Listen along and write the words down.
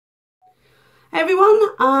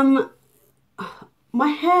Everyone, my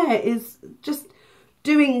hair is just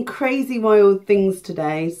doing crazy wild things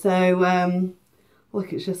today, so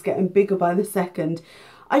look, it's just getting bigger by the second.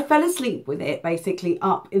 I fell asleep with it basically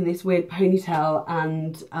up in this weird ponytail,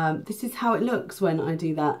 and this is how it looks when I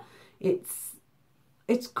do that.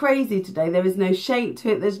 It's crazy today. There is no shape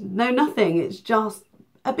to it, there's no nothing, it's just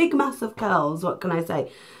a big mass of curls, what can I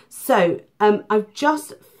say. So I've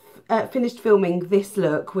just finished filming this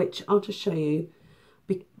look, which I'll just show you.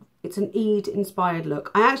 It's an Eid inspired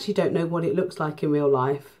look. I actually don't know what it looks like in real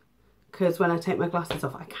life, because when I take my glasses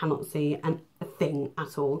off I cannot see a thing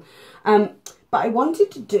at all. But I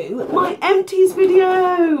wanted to do my Empties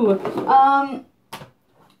video. I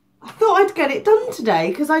thought I'd get it done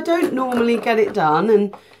today because I don't normally get it done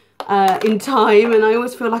and in time, and I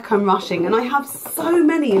always feel like I'm rushing, and I have so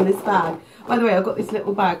many in this bag. By the way, I've got this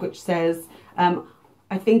little bag which says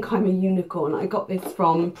I think I'm a unicorn. I got this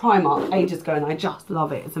from Primark ages ago and I just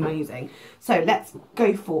love it. It's amazing. So let's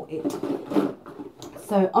go for it.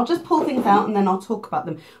 So I'll just pull things out and then I'll talk about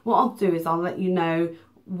them. What I'll do is I'll let you know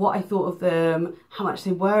what I thought of them, how much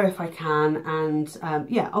they were if I can, and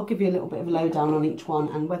yeah, I'll give you a little bit of a lowdown on each one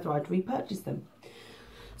and whether I'd repurchase them.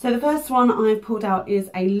 So the first one I've pulled out is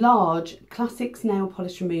a large Classics nail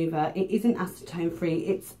polish remover. It isn't acetone free.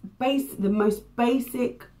 It's the most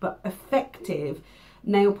basic but effective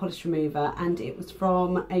nail polish remover, and it was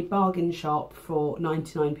from a bargain shop for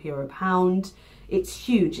 99p or a pound. It's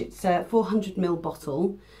huge. It's a 400ml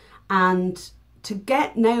bottle, and to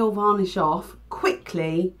get nail varnish off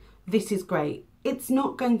quickly, this is great. It's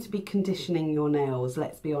not going to be conditioning your nails,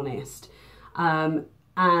 let's be honest, but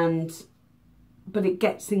it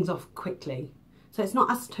gets things off quickly. So it's not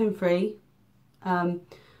acetone free.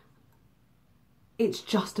 It's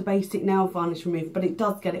just a basic nail varnish remover, but it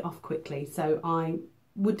does get it off quickly. So I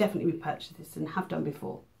would definitely repurchase this and have done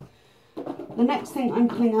before. The next thing I'm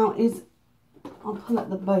pulling out is, I'll pull up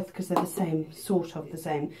them both because they're the same, sort of the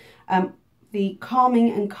same. The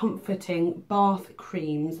Calming and Comforting Bath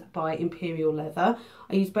Creams by Imperial Leather.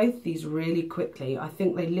 I used both of these really quickly. I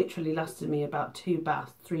think they literally lasted me about 3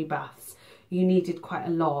 baths. You needed quite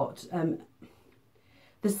a lot.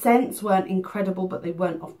 The scents weren't incredible, but they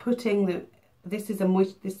weren't off-putting. This is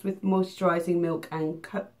this with Moisturising Milk and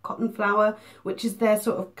Cotton Flower, which is their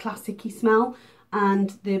sort of classic-y smell,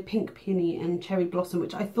 and the Pink Peony and Cherry Blossom,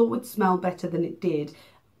 which I thought would smell better than it did.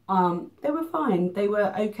 They were fine, they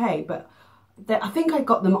were okay, but I think I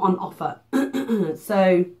got them on offer.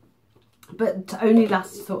 So, but to only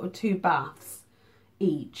last sort of 2 baths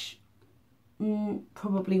each,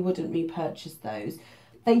 probably wouldn't repurchase those.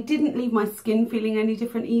 They didn't leave my skin feeling any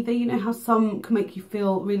different either. You know how some can make you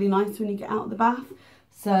feel really nice when you get out of the bath?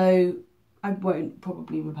 So I won't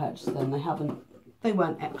probably repurchase them. They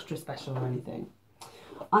weren't extra special or anything.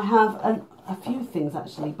 I have a few things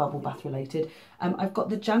actually bubble bath related. I've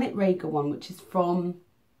got the Janet Reger one, which is from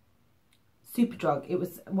Superdrug. It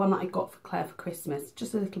was one that I got for Claire for Christmas.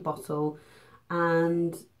 Just a little bottle,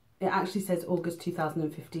 and it actually says August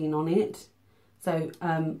 2015 on it. So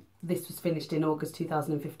this was finished in August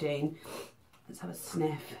 2015. Let's have a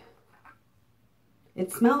sniff.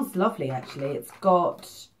 It smells lovely actually. It's got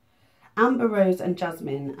amber, rose and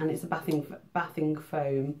jasmine, and it's a bathing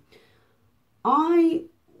foam. I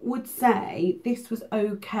would say this was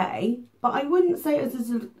okay, but I wouldn't say it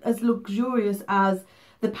was as luxurious as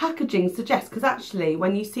the packaging suggests, because actually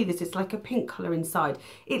when you see this, it's like a pink colour inside.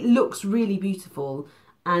 It looks really beautiful,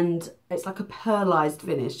 and it's like a pearlized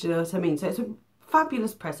finish, do you know what I mean? So it's a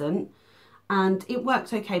fabulous present, and it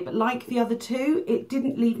worked okay, but like the other two, it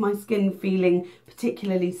didn't leave my skin feeling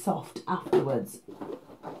particularly soft afterwards.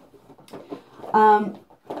 I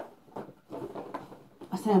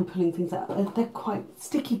say I'm pulling things out, they're quite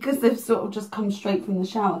sticky because they've sort of just come straight from the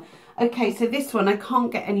shower. Okay, so this one, I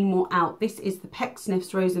can't get any more out. This is the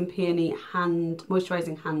Pecksniffs Rose and Peony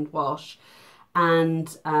Moisturising Hand Wash. And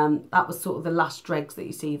that was sort of the last dregs that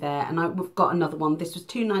you see there. And we've got another one. This was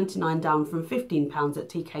 £2.99 down from £15 at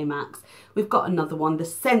TK Maxx. We've got another one. The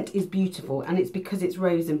scent is beautiful, and it's because it's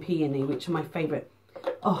rose and peony, which are my favourite.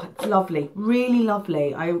 Oh, it's lovely, really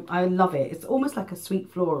lovely. I love it. It's almost like a sweet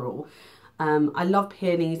floral. I love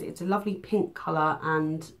peonies. It's a lovely pink colour,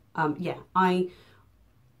 and yeah,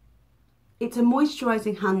 it's a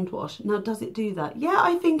moisturising hand wash. Now, does it do that? Yeah,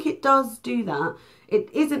 I think it does do that. It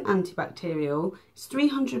isn't antibacterial. It's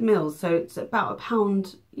 300ml, so it's about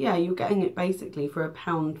 £1. Yeah, you're getting it basically for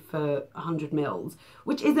 £1 for 100ml,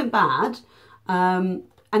 which isn't bad.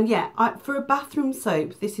 And yeah, for a bathroom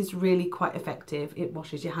soap, this is really quite effective. It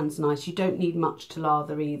washes your hands nice. You don't need much to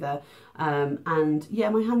lather either. And yeah,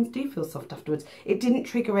 my hands do feel soft afterwards. It didn't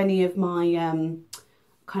trigger any of my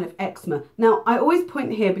kind of eczema. Now, I always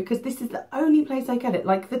point here because this is the only place I get it,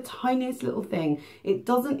 like the tiniest little thing. It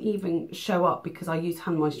doesn't even show up because I use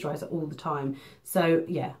hand moisturiser all the time. So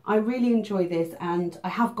yeah, I really enjoy this, and I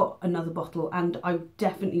have got another bottle and I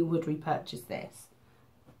definitely would repurchase this.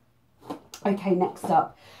 Okay, next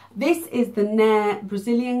up. This is the Nair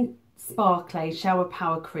Brazilian Sparkle Shower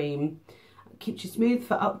Power Cream. Keeps you smooth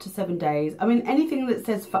for up to 7 days. I mean, anything that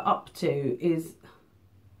says for up to is,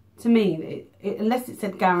 to me, unless it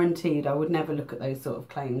said guaranteed, I would never look at those sort of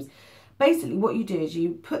claims. Basically, what you do is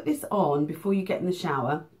you put this on before you get in the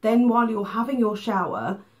shower. Then while you're having your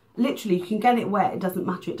shower, literally you can get it wet, it doesn't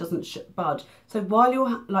matter, it doesn't budge. So while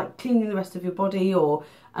you're like cleaning the rest of your body, or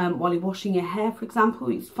while you're washing your hair, for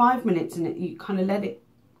example, it's 5 minutes and you kind of let it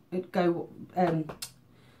go,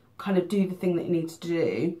 kind of do the thing that it needs to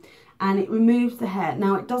do. And it removes the hair.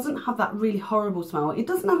 Now, it doesn't have that really horrible smell. It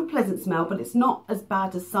doesn't have a pleasant smell, but it's not as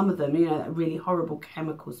bad as some of them, you know, that really horrible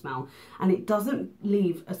chemical smell. And it doesn't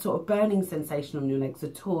leave a sort of burning sensation on your legs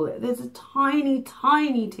at all. There's a tiny,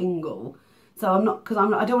 tiny tingle. So I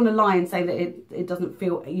don't want to lie and say that it doesn't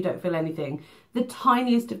feel, you don't feel anything. The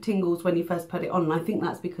tiniest of tingles when you first put it on, and I think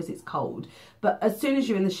that's because it's cold. But as soon as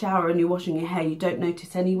you're in the shower and you're washing your hair, you don't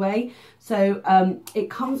notice anyway. So it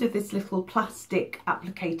comes with this little plastic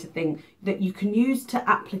applicator thing that you can use to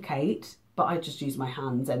applicate, but I just use my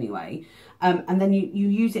hands anyway. And then you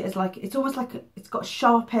use it as like, it's almost like, it's got a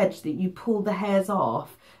sharp edge that you pull the hairs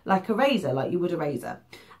off, like a razor, like you would a razor.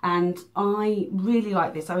 And I really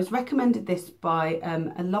like this. I was recommended this by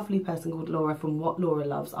a lovely person called Laura from What Laura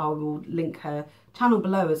Loves. I will link her channel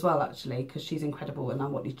below as well, actually, because she's incredible and I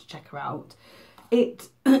want you to check her out. It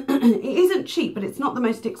isn't cheap, but it's not the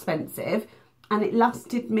most expensive. And it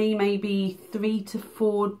lasted me maybe 3 to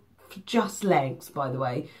 4, just legs, by the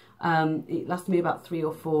way. It lasted me about 3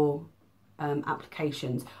 or 4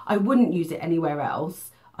 applications. I wouldn't use it anywhere else.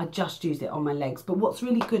 I just use it on my legs. But what's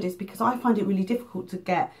really good is because I find it really difficult to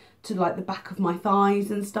get to like the back of my thighs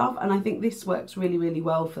and stuff, and I think this works really, really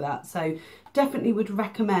well for that. So definitely would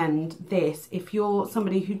recommend this if you're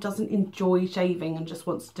somebody who doesn't enjoy shaving and just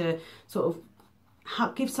wants to sort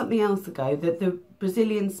of give something else a go. The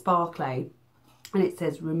Brazilian Sparkle, and it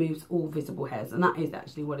says removes all visible hairs, and that is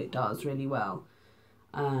actually what it does really well.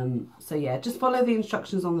 So yeah, just follow the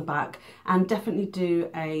instructions on the back, and definitely do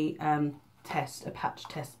a patch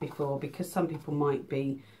test before, because some people might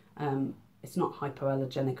be, it's not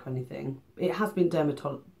hypoallergenic or anything. It has been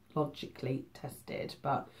dermatologically tested,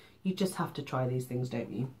 but you just have to try these things,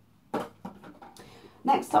 don't you?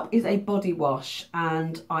 Next up is a body wash,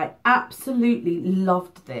 and I absolutely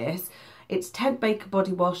loved this. It's Ted Baker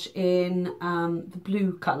body wash in the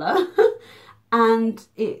blue colour, and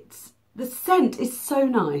the scent is so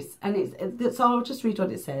nice, and so I'll just read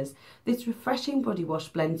what it says. This refreshing body wash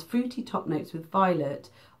blends fruity top notes with violet,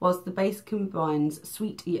 whilst the base combines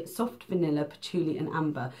sweet yet soft vanilla, patchouli and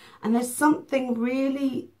amber. And there's something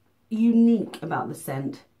really unique about the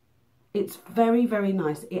scent. It's very, very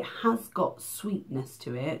nice. It has got sweetness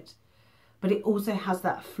to it, but it also has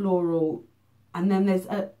that floral, and then there's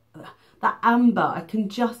that amber. I can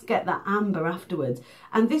just get that amber afterwards.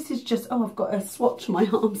 And this is just, oh, I've got a swatch on my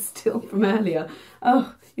arm still from earlier.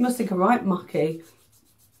 Oh, you must think I'm right mucky.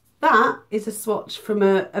 That is a swatch from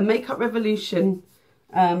a Makeup Revolution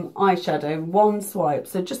eyeshadow, one swipe.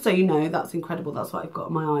 So just so you know, that's incredible. That's what I've got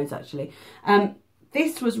on my eyes, actually.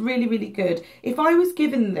 This was really, really good. If I was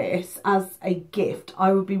given this as a gift,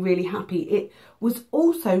 I would be really happy. It was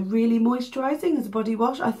also really moisturising as a body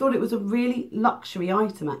wash. I thought it was a really luxury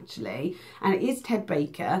item, actually. And it is Ted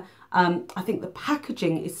Baker. I think the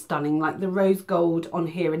packaging is stunning, like the rose gold on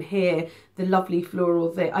here and here, the lovely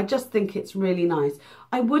floral there. I just think it's really nice.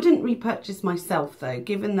 I wouldn't repurchase myself, though,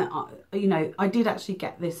 given that, you know, I did actually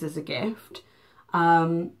get this as a gift.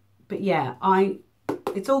 But yeah,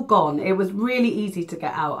 it's all gone. It was really easy to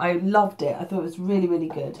get out. I loved it. I thought it was really, really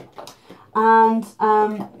good. And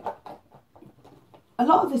a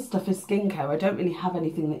lot of this stuff is skincare. I don't really have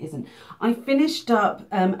anything that isn't. I finished up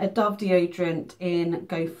a Dove deodorant in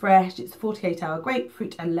Go Fresh. It's 48-hour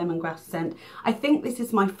grapefruit and lemongrass scent. I think this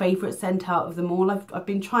is my favourite scent out of them all. I've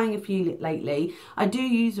been trying a few lately. I do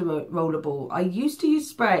use a rollerball. I used to use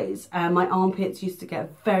sprays. My armpits used to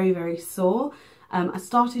get very, very sore. I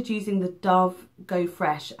started using the Dove Go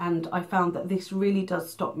Fresh, and I found that this really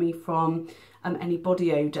does stop me from any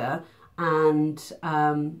body odour. And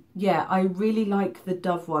yeah, I really like the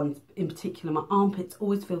Dove ones in particular. My armpits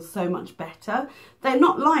always feel so much better. They're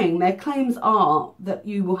not lying. Their claims are that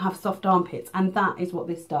you will have soft armpits, and that is what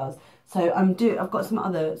this does. So I've got some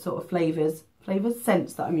other sort of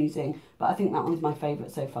scents that I'm using, but I think that one's my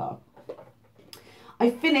favourite so far. I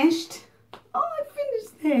finished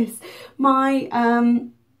this? My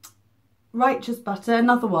Righteous Butter,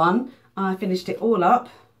 another one. I finished it all up.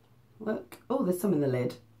 Look, oh, there's some in the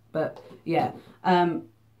lid, but yeah.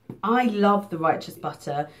 I love the Righteous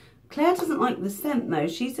Butter. Claire doesn't like the scent though.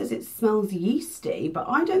 She says it smells yeasty, but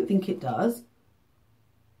I don't think it does.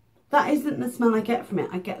 That isn't the smell I get from it.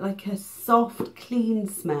 I get like a soft, clean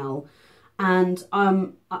smell. And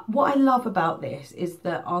what I love about this is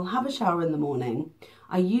that I'll have a shower in the morning.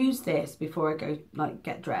 I use this before I go, like,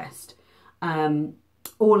 get dressed.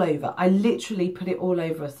 All over. I literally put it all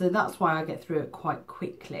over. So that's why I get through it quite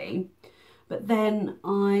quickly. But then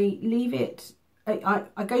I leave it.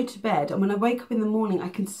 I go to bed, and when I wake up in the morning, I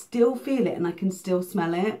can still feel it and I can still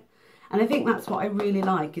smell it. And I think that's what I really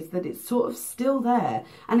like, is that it's sort of still there.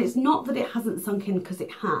 And it's not that it hasn't sunk in, because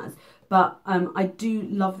it has. But I do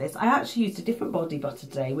love this. I actually used a different body butter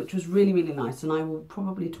today, which was really, really nice. And I will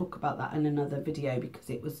probably talk about that in another video, because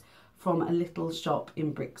it was from a little shop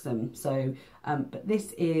in Brixham. So, but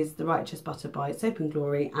this is the Righteous Butter by Soap and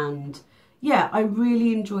Glory. And yeah, I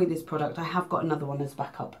really enjoy this product. I have got another one as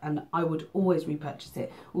backup, and I would always repurchase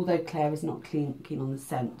it. Although Claire is not keen on the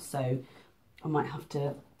scent, so I might have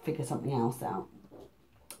to figure something else out.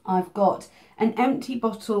 I've got an empty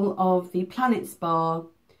bottle of the Planet Spa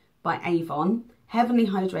by Avon, Heavenly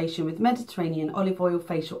Hydration with Mediterranean olive oil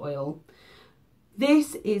facial oil.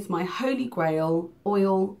 This is my holy grail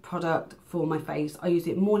oil product for my face. I use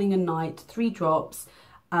it morning and night, 3 drops.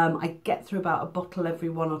 I get through about a bottle every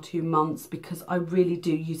 1 or 2 months, because I really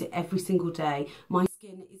do use it every single day. My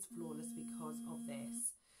skin is flawless because of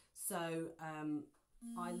this. So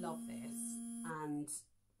I love this, and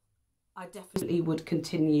I definitely would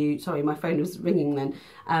continue. Sorry, my phone was ringing then.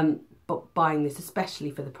 But buying this,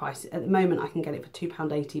 especially for the price. At the moment I can get it for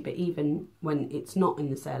 £2.80, but even when it's not in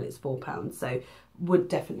the sale, it's £4. So would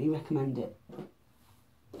definitely recommend it.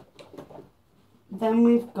 Then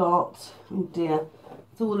we've got, oh dear,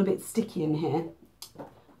 it's all a bit sticky in here.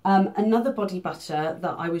 Another body butter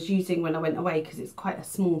that I was using when I went away, because it's quite a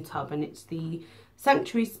small tub, and it's the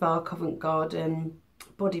Sanctuary Spa Covent Garden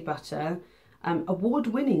body butter.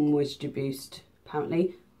 Award-winning moisture boost,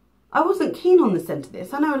 apparently. I wasn't keen on the scent of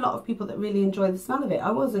this. I know a lot of people that really enjoy the smell of it.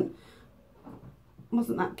 I wasn't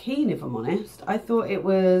that keen, if I'm honest. I thought it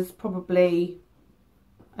was probably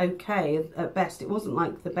okay at best. It wasn't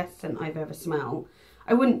like the best scent I've ever smelled.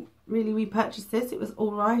 I wouldn't really repurchase this. It was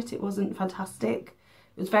all right. It wasn't fantastic.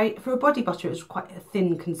 It was very, for a body butter, it was quite a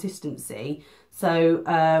thin consistency. So,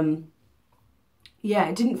 yeah,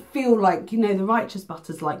 it didn't feel like, you know, the Righteous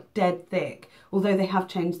Butter's like dead thick, although they have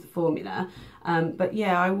changed the formula. But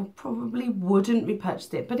yeah, I probably wouldn't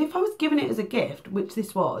repurchase it. But if I was given it as a gift, which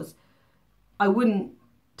this was, I wouldn't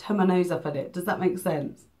turn my nose up at it. Does that make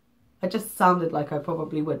sense? I just sounded like I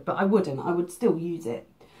probably would, but I wouldn't. I would still use it.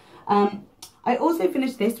 I also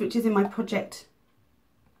finished this, which is in my project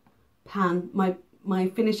pan, my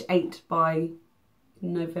finish 8 by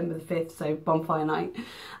November the 5th, so bonfire night.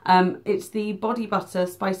 It's the Body Butter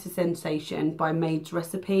Spicy Sensation by Maid's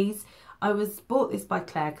Recipes. I bought this by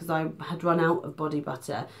Claire because I had run out of body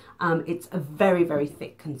butter. It's a very, very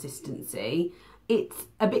thick consistency. It's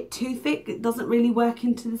a bit too thick. It doesn't really work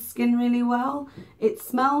into the skin really well. It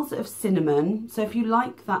smells of cinnamon, so if you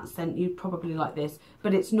like that scent, you'd probably like this,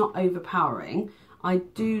 but it's not overpowering. I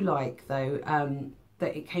do like, though,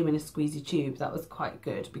 that it came in a squeezy tube. That was quite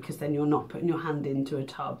good, because then you're not putting your hand into a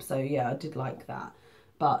tub. So yeah, I did like that.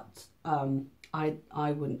 But I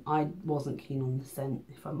wasn't keen on the scent,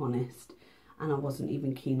 if I'm honest, and I wasn't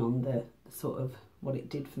even keen on the sort of what it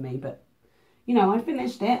did for me. But you know, I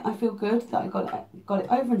finished it. I feel good that I got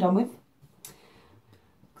it over and done with.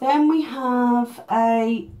 Then we have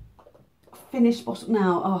a finished bottle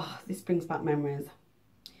now. Oh, this brings back memories.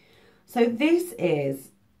 So this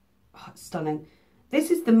is, oh, it's stunning.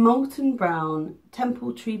 This is the Molton Brown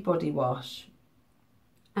Templetree Body Wash.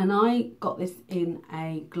 And I got this in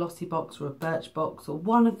a glossy box or a birch box, or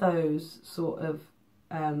one of those sort of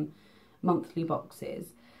monthly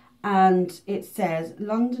boxes. And it says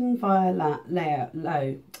London via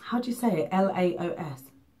Low. How do you say it? L-A-O-S.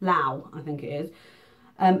 Lao, I think it is.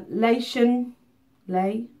 Latian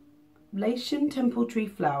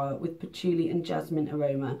Templetree flower with patchouli and jasmine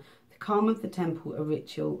aroma. The calm of the temple, a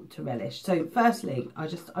ritual to relish. So firstly, I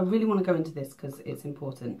really want to go into this because it's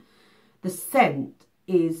important. The scent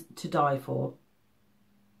is to die for.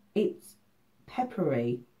 It's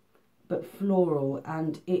peppery but floral,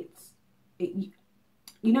 and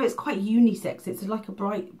you know, it's quite unisex. It's like a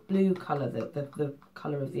bright blue colour, the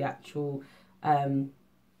colour of the actual, I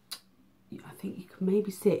think you can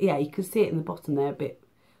maybe see it. Yeah, you can see it in the bottom there, a bit,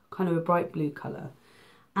 kind of a bright blue colour.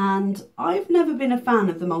 And I've never been a fan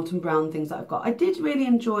of the Molton Brown things that I've got. I did really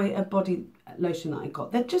enjoy a body lotion that I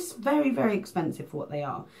got. They're just very, very expensive for what they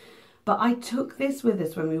are. But I took this with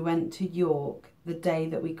us when we went to York the day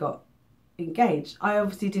that we got engaged. I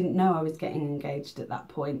obviously didn't know I was getting engaged at that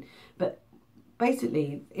point. But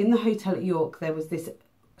basically, in the hotel at York, there was this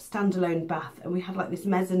standalone bath. And we had like this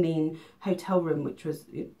mezzanine hotel room, which was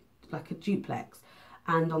like a duplex.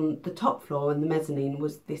 And on the top floor in the mezzanine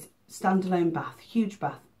was this standalone bath, huge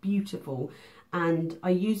bath, beautiful. And I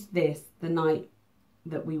used this the night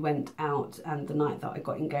that we went out and the night that I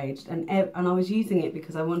got engaged, and I was using it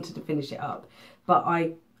because I wanted to finish it up. But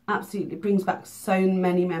it brings back so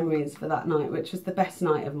many memories for that night, which was the best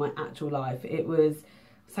night of my actual life. It was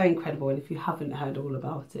so incredible, and if you haven't heard all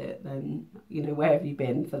about it, then you know, where have you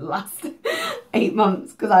been for the last 8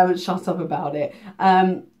 months, because I haven't shut up about it.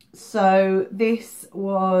 So this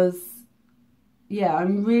was, yeah,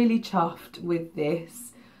 I'm really chuffed with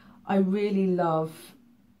this. I really love,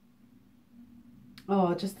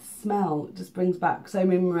 oh, just the smell just brings back so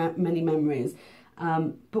many memories.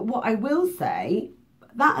 But what I will say,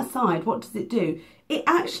 that aside, what does it do? It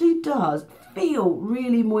actually does feel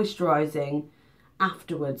really moisturising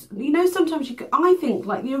afterwards. You know, sometimes you can, I think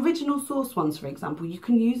like the original Source ones, for example, you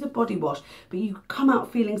can use a body wash, but you come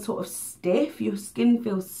out feeling sort of stiff. Your skin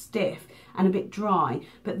feels stiff and a bit dry.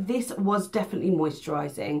 But this was definitely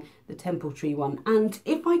moisturising, the Templetree one. And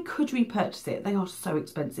if I could repurchase it, they are so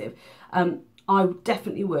expensive. I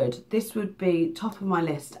definitely would. This would be top of my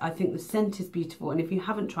list. I think the scent is beautiful, and if you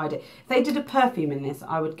haven't tried it, if they did a perfume in this,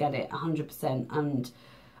 I would get it 100%. And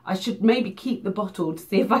I should maybe keep the bottle to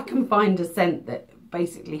see if I can find a scent that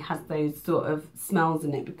basically has those sort of smells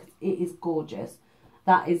in it, because it is gorgeous.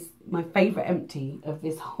 That is my favourite empty of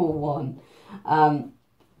this whole one.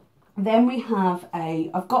 Then we have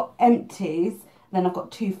I've got Empties, then I've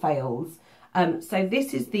got 2 fails. So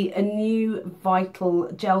this is the Anew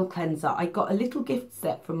Vital Gel Cleanser. I got a little gift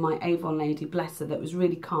set from my Avon lady, bless her, that was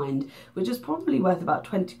really kind, which was probably worth about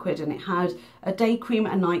 20 quid, and it had a day cream,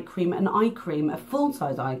 a night cream, an eye cream, a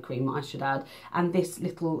full-size eye cream, I should add, and this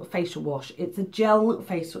little facial wash. It's a gel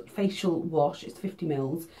facial wash, it's 50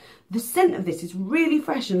 mils. The scent of this is really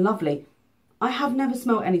fresh and lovely. I have never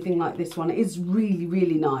smelled anything like this one. It is really,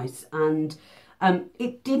 really nice, and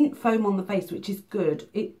it didn't foam on the face, which is good.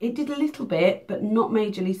 It did a little bit, but not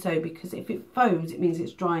majorly so, because if it foams, it means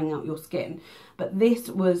it's drying out your skin. But this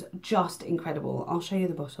was just incredible. I'll show you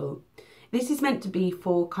the bottle. This is meant to be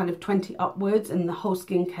for kind of 20 upwards, and the whole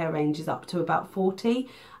skincare range is up to about 40.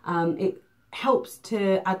 It helps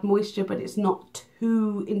to add moisture, but it's not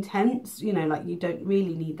too intense. You know, like you don't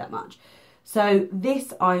really need that much. So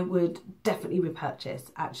this I would definitely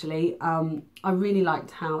repurchase, actually. I really liked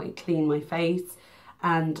how it cleaned my face,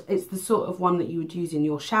 and it's the sort of one that you would use in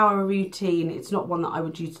your shower routine. It's not one that I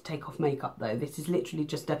would use to take off makeup though. This is literally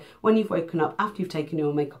just when you've woken up, after you've taken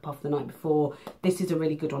your makeup off the night before, this is a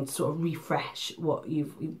really good one to sort of refresh what your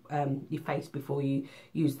face before you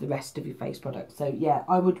use the rest of your face products. So yeah,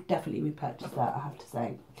 I would definitely repurchase that, I have to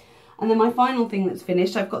say. And then my final thing that's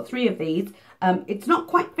finished, I've got 3 of these. It's not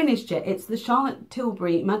quite finished yet. It's the Charlotte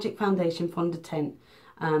Tilbury Magic Foundation Fondant.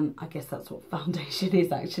 I guess that's what foundation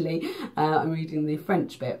is, actually. I'm reading the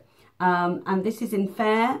French bit. And this is in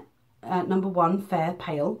Fair, number 1, Fair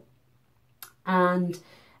Pale. And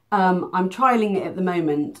I'm trialling it at the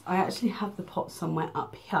moment. I actually have the pot somewhere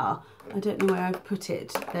up here. I don't know where I've put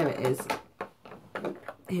it. There it is.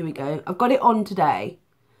 Here we go. I've got it on today.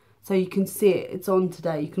 So you can see it, it's on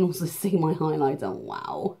today. You can also see my highlighter,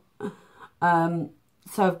 wow.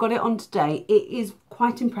 So I've got it on today. It is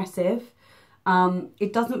quite impressive.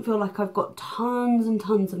 It doesn't feel like I've got tons and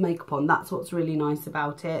tons of makeup on. That's what's really nice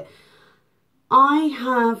about it. I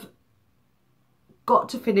have got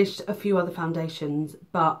to finish a few other foundations,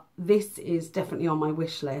 but this is definitely on my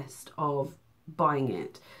wish list of buying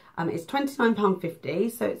it. It's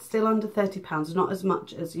 £29.50, so it's still under £30, not as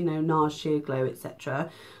much as, you know, NARS, Sheer Glow,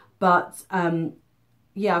 etc. But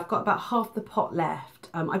yeah, I've got about half the pot left.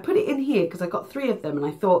 I put it in here because I got 3 of them, and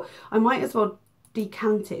I thought I might as well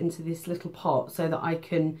decant it into this little pot so that I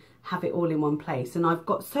can have it all in one place. And I've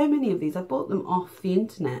got so many of these. I bought them off the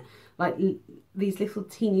internet, like these little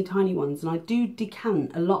teeny tiny ones, and I do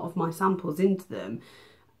decant a lot of my samples into them.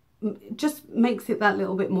 It just makes it that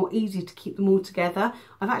little bit more easy to keep them all together.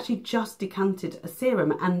 I've actually just decanted a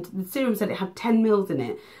serum, and the serum said it had 10 mils in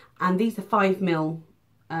it, and these are 5 mil.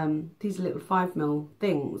 These are little 5 mil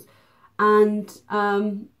things, and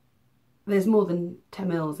there's more than 10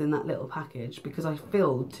 mils in that little package because I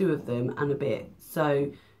filled 2 of them and a bit. So,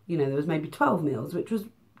 you know, there was maybe 12 mils, which was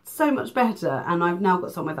so much better, and I've now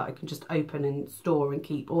got somewhere that I can just open and store and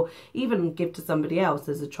keep, or even give to somebody else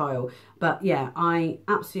as a trial. But yeah, I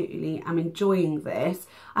absolutely am enjoying this.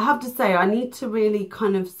 I have to say, I need to really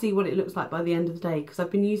kind of see what it looks like by the end of the day, because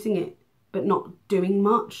I've been using it but not doing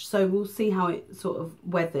much, so we'll see how it sort of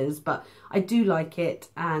weathers. But I do like it,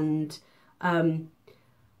 and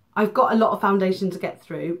I've got a lot of foundation to get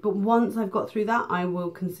through, but once I've got through that, I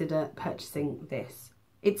will consider purchasing this.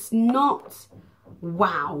 It's not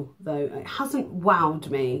wow though, it hasn't wowed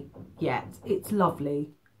me yet. It's lovely,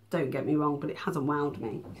 don't get me wrong, but it hasn't wowed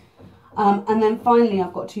me. And then finally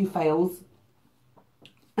I've got two fails,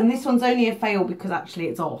 and this one's only a fail because actually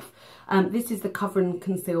it's off. This is the Cover and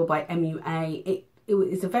Conceal by MUA. It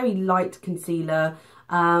is a very light concealer.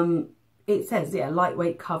 It says, yeah,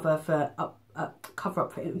 lightweight cover for cover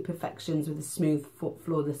up for imperfections with a smooth,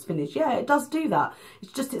 flawless finish. Yeah, it does do that.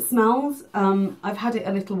 It's just, it smells. I've had it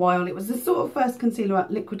a little while. It was the sort of first concealer,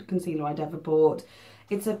 liquid concealer I'd ever bought.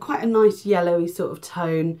 It's a quite a nice yellowy sort of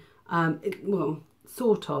tone. Well,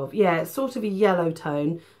 sort of, yeah, it's sort of a yellow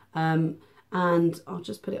tone. And I'll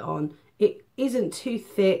just put it on. It isn't too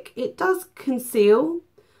thick. It does conceal,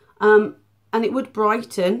 and it would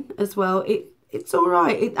brighten as well. It's all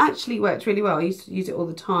right. It actually works really well. I used to use it all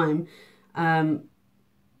the time.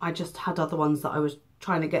 I just had other ones that I was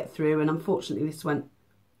trying to get through, and unfortunately this went,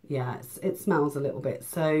 yeah, it smells a little bit.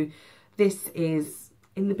 So this is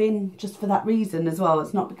in the bin just for that reason as well.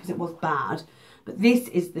 It's not because it was bad, but this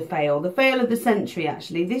is the fail of the century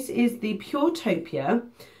actually. This is the Puretopia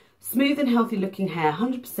Smooth and Healthy Looking Hair,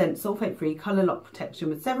 100% sulfate free colour lock protection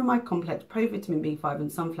with ceramide complex, pro vitamin B5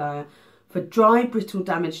 and sunflower for dry, brittle,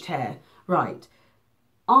 damaged hair. Right,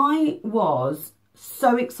 I was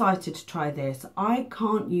so excited to try this. I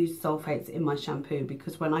can't use sulfates in my shampoo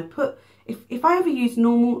because when I put, if I ever use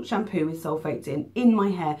normal shampoo with sulfates in my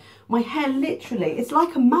hair literally, it's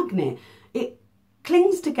like a magnet. It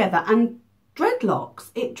clings together and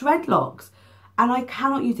dreadlocks. It dreadlocks, and I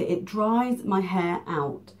cannot use it. It dries my hair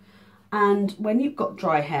out. And when you've got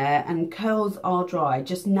dry hair, and curls are dry,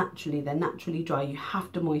 just naturally, they're naturally dry, you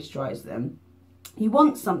have to moisturise them. You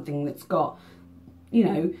want something that's got, you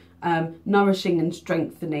know, nourishing and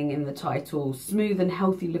strengthening in the title, smooth and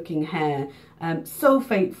healthy looking hair,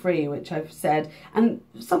 sulfate free, which I've said, and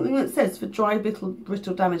something that says for dry,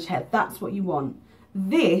 brittle, damaged hair. That's what you want.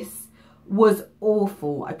 This was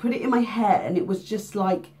awful. I put it in my hair and it was just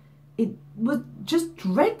like, it was just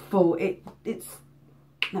dreadful. It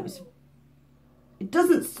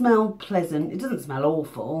doesn't smell pleasant. It doesn't smell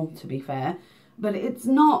awful, to be fair, but it's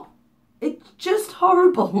just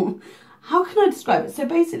horrible. How can I describe it? So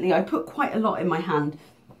basically I put quite a lot in my hand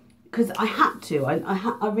because I had to.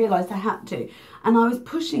 I realised I had to. And I was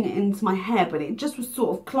pushing it into my hair, but it just was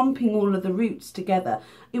sort of clumping all of the roots together.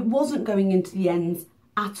 It wasn't going into the ends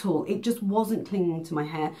at all. It just wasn't clinging to my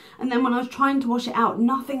hair. And then when I was trying to wash it out,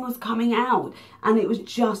 nothing was coming out. And it was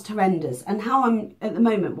just horrendous. And how I'm, at the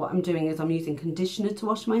moment, what I'm doing is I'm using conditioner to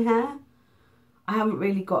wash my hair. I haven't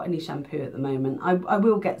really got any shampoo at the moment. I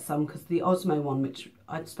will get some because the Osmo one, which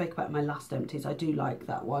I spoke about in my last empties, I do like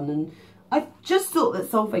that one. And I just thought that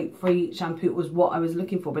sulfate-free shampoo was what I was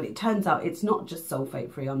looking for, but it turns out it's not just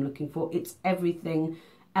sulfate-free I'm looking for. It's everything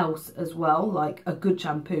else as well, like a good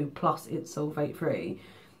shampoo plus it's sulfate-free.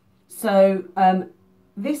 So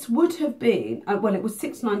this would have been, well, it was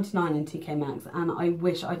 £6.99 in TK Maxx, and I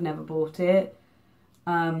wish I'd never bought it.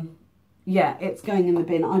 Yeah, it's going in the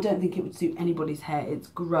bin. I don't think it would suit anybody's hair. It's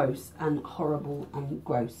gross and horrible and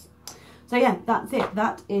gross. So yeah, that's it.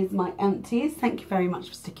 That is my empties. Thank you very much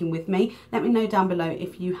for sticking with me. Let me know down below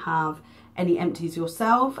if you have any empties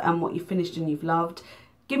yourself and what you've finished and you've loved.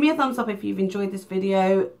 Give me a thumbs up if you've enjoyed this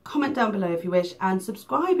video. Comment down below if you wish, and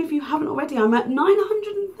subscribe if you haven't already. I'm at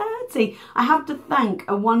 930. I have to thank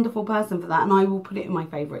a wonderful person for that, and I will put it in my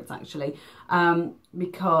favourites actually,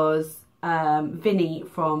 because Vinny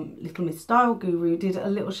from Little Miss Style Guru did a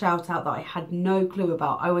little shout out that I had no clue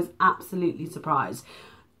about. I was absolutely surprised.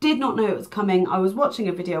 Did not know it was coming. I was watching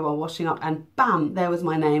a video while washing up and bam, there was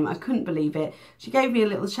my name. I couldn't believe it. She gave me a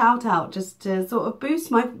little shout out just to sort of boost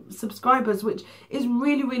my subscribers, which is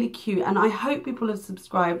really, really cute. And I hope people have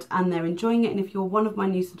subscribed and they're enjoying it. And if you're one of my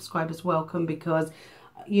new subscribers, welcome, because,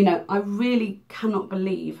 you know, I really cannot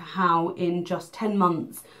believe how in just 10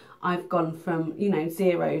 months I've gone from, you know,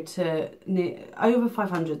 0 to over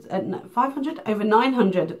 500, over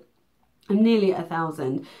 900 and nearly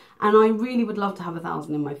 1,000. And I really would love to have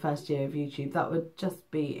 1,000 in my first year of YouTube. That would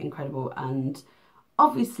just be incredible. And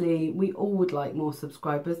obviously we all would like more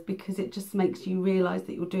subscribers because it just makes you realise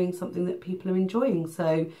that you're doing something that people are enjoying.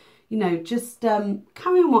 So, you know, just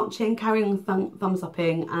carry on watching, carry on thumbs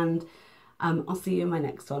upping, and I'll see you in my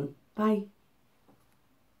next one. Bye.